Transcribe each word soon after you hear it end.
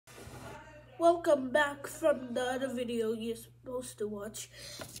Welcome back from the other video you're supposed to watch.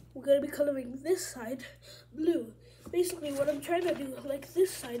 We're going to be coloring this side blue. Basically what I'm trying to do, like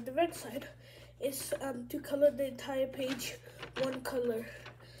this side, the red side, is to color the entire page one color.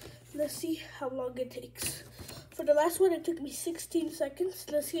 Let's see how long it takes. For the last one it took me 16 seconds.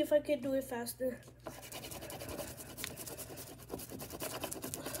 Let's see if I can do it faster.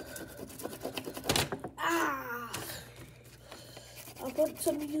 I'll put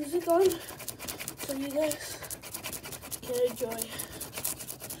some music on so you guys can enjoy.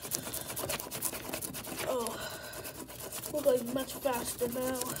 Oh, we're going much faster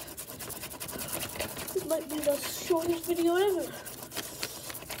now. This might be the shortest video ever.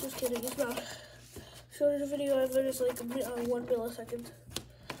 Just kidding, it's not. Shortest video ever is like 1 millisecond.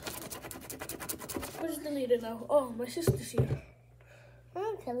 Where's the leader now? Oh, my sister's here.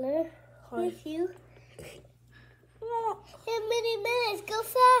 Hi, color. Hi. With you. In many minutes, go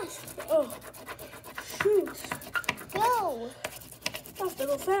fast. Oh, shoot. Go. I have to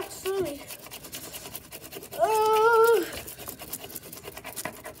go fast, sorry. Oh!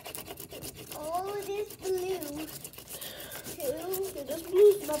 Oh, it is blue. Okay, this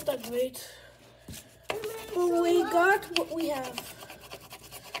blue's not that great. But we got what we have.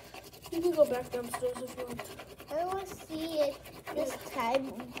 You can go back downstairs if you want. I want to see it this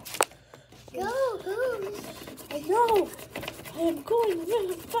time. Go. I know. I am going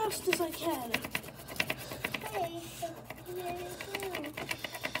really fast as I can. Hey, here you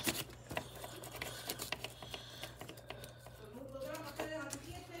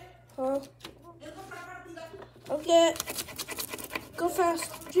go. Huh? Okay. Go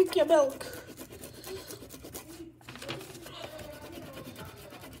fast. Drink your milk.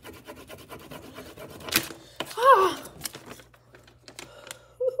 Ah!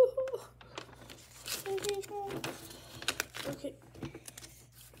 Okay.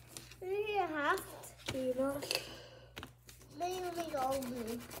 Maybe a half. You're not. Maybe all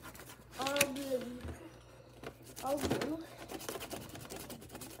blue. All blue. All blue.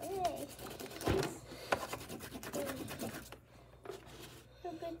 Okay.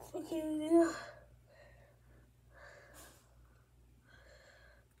 Okay, yeah.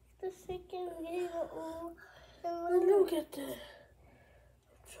 The second video. I look at that.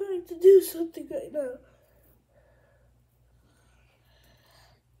 I'm trying to do something right now.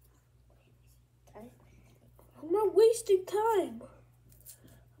 I'm not wasting time.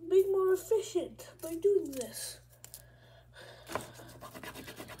 I'm being more efficient by doing this.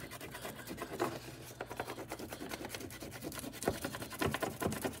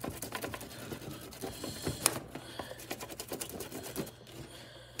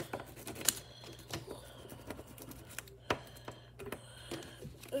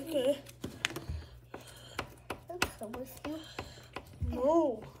 Okay. I'll come with you.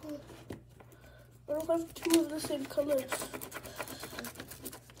 No. I don't have two of the same colors.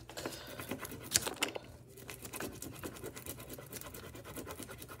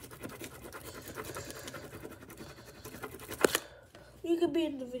 You can be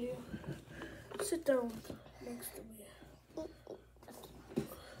in the video. Sit down next to me.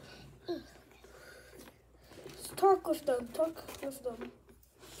 Talk with them.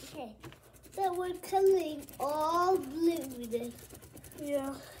 Okay. So we're coloring all blue.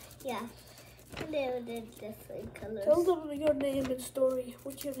 Yeah. Yeah. They're different colors. Tell them your name and story.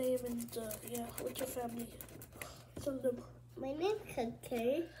 What's your name and what's your family? Tell them. My name's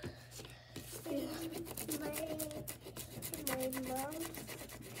Hunter. Yeah. My mom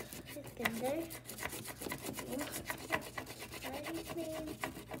is Kinder. Yeah. My name is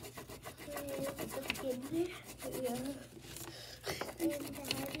Kinder. Yeah. And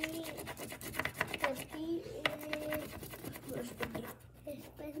Daddy is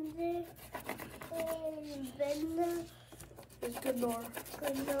Spender. And Ben It's Gunnar.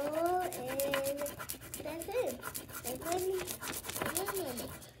 and that's it. That's money.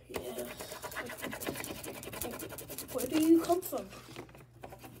 Yeah. Where do you come from?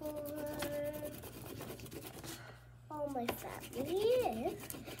 For all my family is.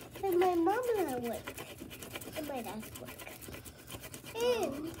 And my mom and I work. And my dad's work.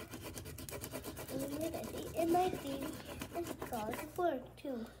 And my team is God's work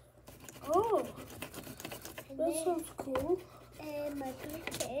too. Oh, And that then- sounds cool. And my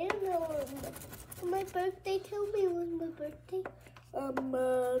birthday, tell me when my birthday.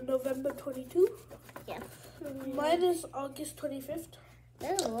 November 22. Yeah. Mine is August 25th.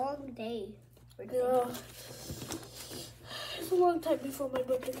 That's a long day. Yeah. It's a long time before my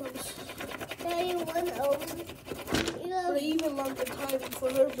birthday comes. Daddy, But even longer time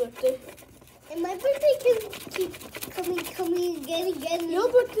for her birthday. And my birthday can keep coming again. Your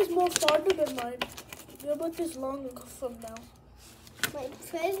birthday's more farther than mine. Your birthday's long from now. My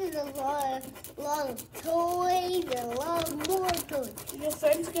present is a lot of toys and a lot more toys. Your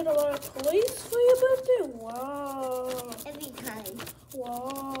friends get a lot of toys for your birthday? Wow. Every time.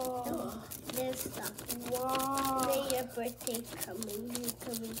 Wow. There's stuff. Wow. Then your birthday coming.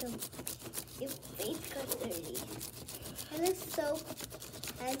 Your face got dirty. And it's so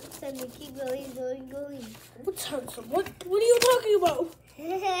handsome. You keep going. What's handsome? What are you talking about?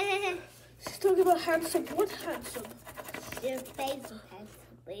 She's talking about handsome. What handsome? Your face is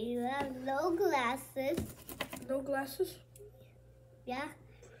handsome, but you have no glasses. No glasses? Yeah.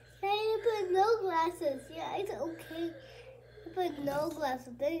 Try to put no glasses. Yeah, it's okay. Put no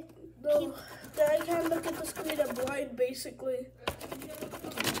glasses. No. Then I can't look at the screen. I'm blind, basically.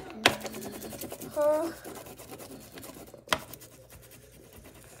 Huh?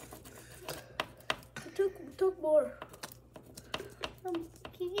 Took more. Can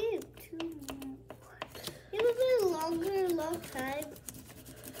you get 2 more? It was a long time.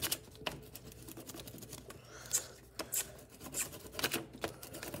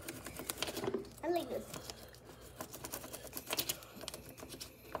 I like this.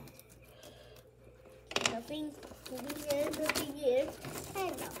 Nothing here.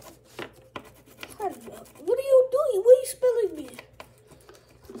 Hello. What are you doing? Why are you spilling me?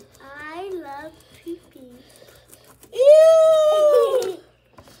 I love pee-pee. Ew!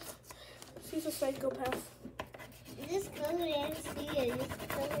 She's a psychopath. This color, I see it. This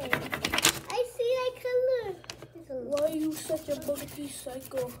color. I see that color. Why are you such a monkey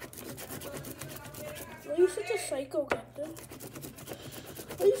psycho? Why are you such a psycho, Captain?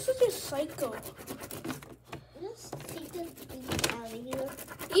 Why are you such a psycho? Let's take the feet out of here.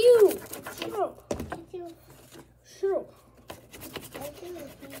 Ew! Shut up. Shut up.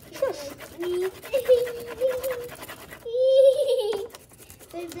 Shush.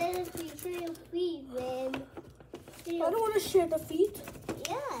 There's better feet for your feet, man. I don't want to share the feet.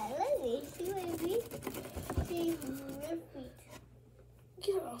 Yeah, let me see my feet. See your feet.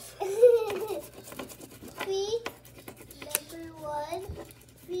 Get off. Feet number 1.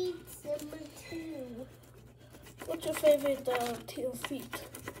 Feet number 2. What's your favorite tail feet?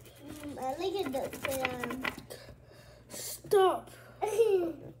 I like it though. Stop.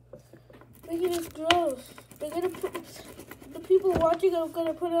 Making this gross. They're gonna put the people watching are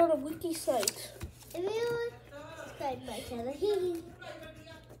gonna put it on a wiki site. If you want, subscribe my channel.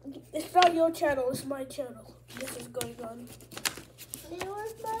 It's not your channel, it's my channel. This is going on. It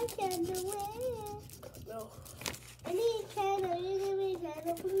was my channel. No. I need a channel. You give me a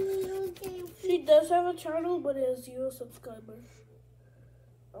channel, please. Okay. She does have a channel, but it has 0 subscribers.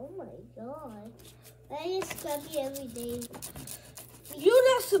 Oh my god. I subscribe you every day. You're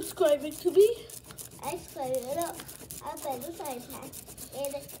not subscribing to me. I subscribe you. No, I'm better side pack.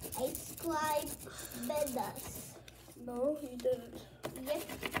 And I subscribe Bendas. No, you didn't. Yes,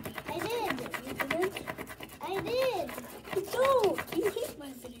 I did. You didn't? I did. No, you hate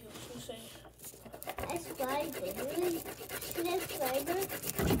my videos, you say. I subscribed it. Really? Subscribers?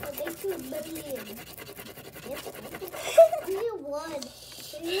 But they 2 million. Yes, we won.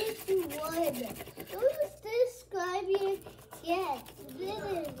 We won. Don't subscribe yet.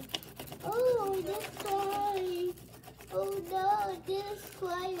 Didn't. Oh, that's sorry. Oh no, didn't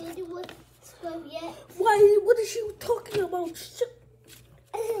subscribe. Anyone subscribe yet? Why? What is you talking about? Shut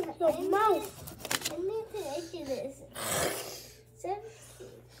your mouth. I need to enter this. 17.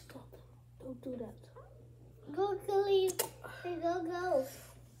 Stop. Don't do that. Go, Khalid. Hey, go.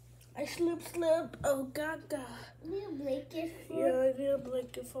 I slip. Oh, gaga. Need a blanket for Yeah, I need a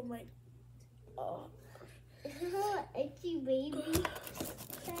blanket for my... itchy baby.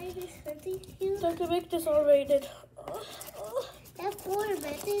 Sorry, this hurting you. Time to make this R-rated. That's 4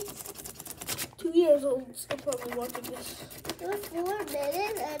 minutes. 2 years old, I'm probably watching this. It was 4 minutes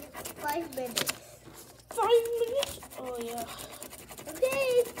and 5 minutes. 5 minutes? Oh, yeah.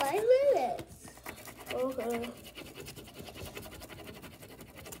 Okay, 5 minutes. Okay.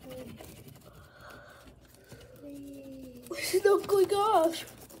 It's not going off.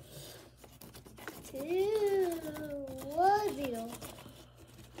 2, 1, 0.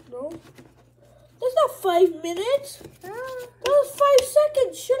 No. That's not 5 minutes. Ah, That was 5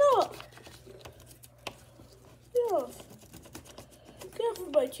 seconds. Shut up. Get off. Get off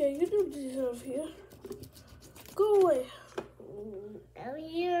of my chair. You don't deserve here. Go away. I'm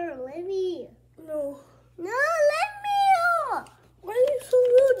here. Let me. No. No, let me. Why are you so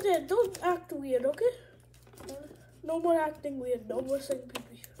rude then? Don't act weird, okay? No more acting weird. No more saying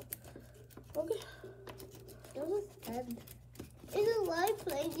pee-pee. Okay? It was done. Ew, I don't like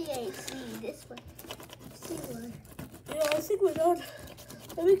playing the AC. This one. See one. Yeah, I think we're done.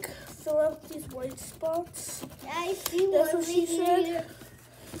 Let me fill out these white spots. I see one. That's what she said. Here.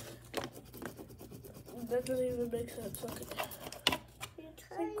 That doesn't even make sense. Okay. I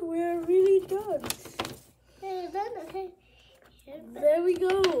You're think we're really done. Okay, done. Okay. There we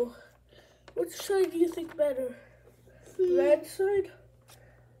go. Which side do you think better? Red side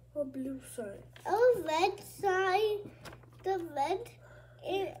or blue side? Oh, red side. The red.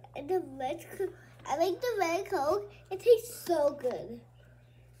 I like the red Coke. It tastes so good.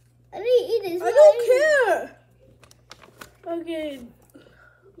 I didn't eat it. I don't care. Okay,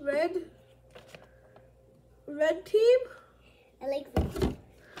 red team I like red tea.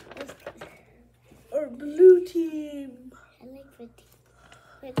 That's good. or blue team? I like red tea.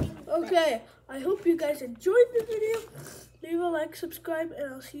 Red tea is Okay, I hope you guys enjoyed the video. Leave a like, subscribe,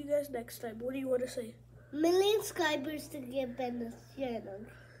 and I'll see you guys next time. What do you want to say? Million subscribers to get Ben's channel.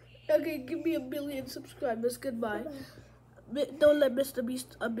 Okay, give me 1 million subscribers. Goodbye. Don't let Mr.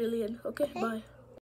 Beast 1 billion. Okay, bye.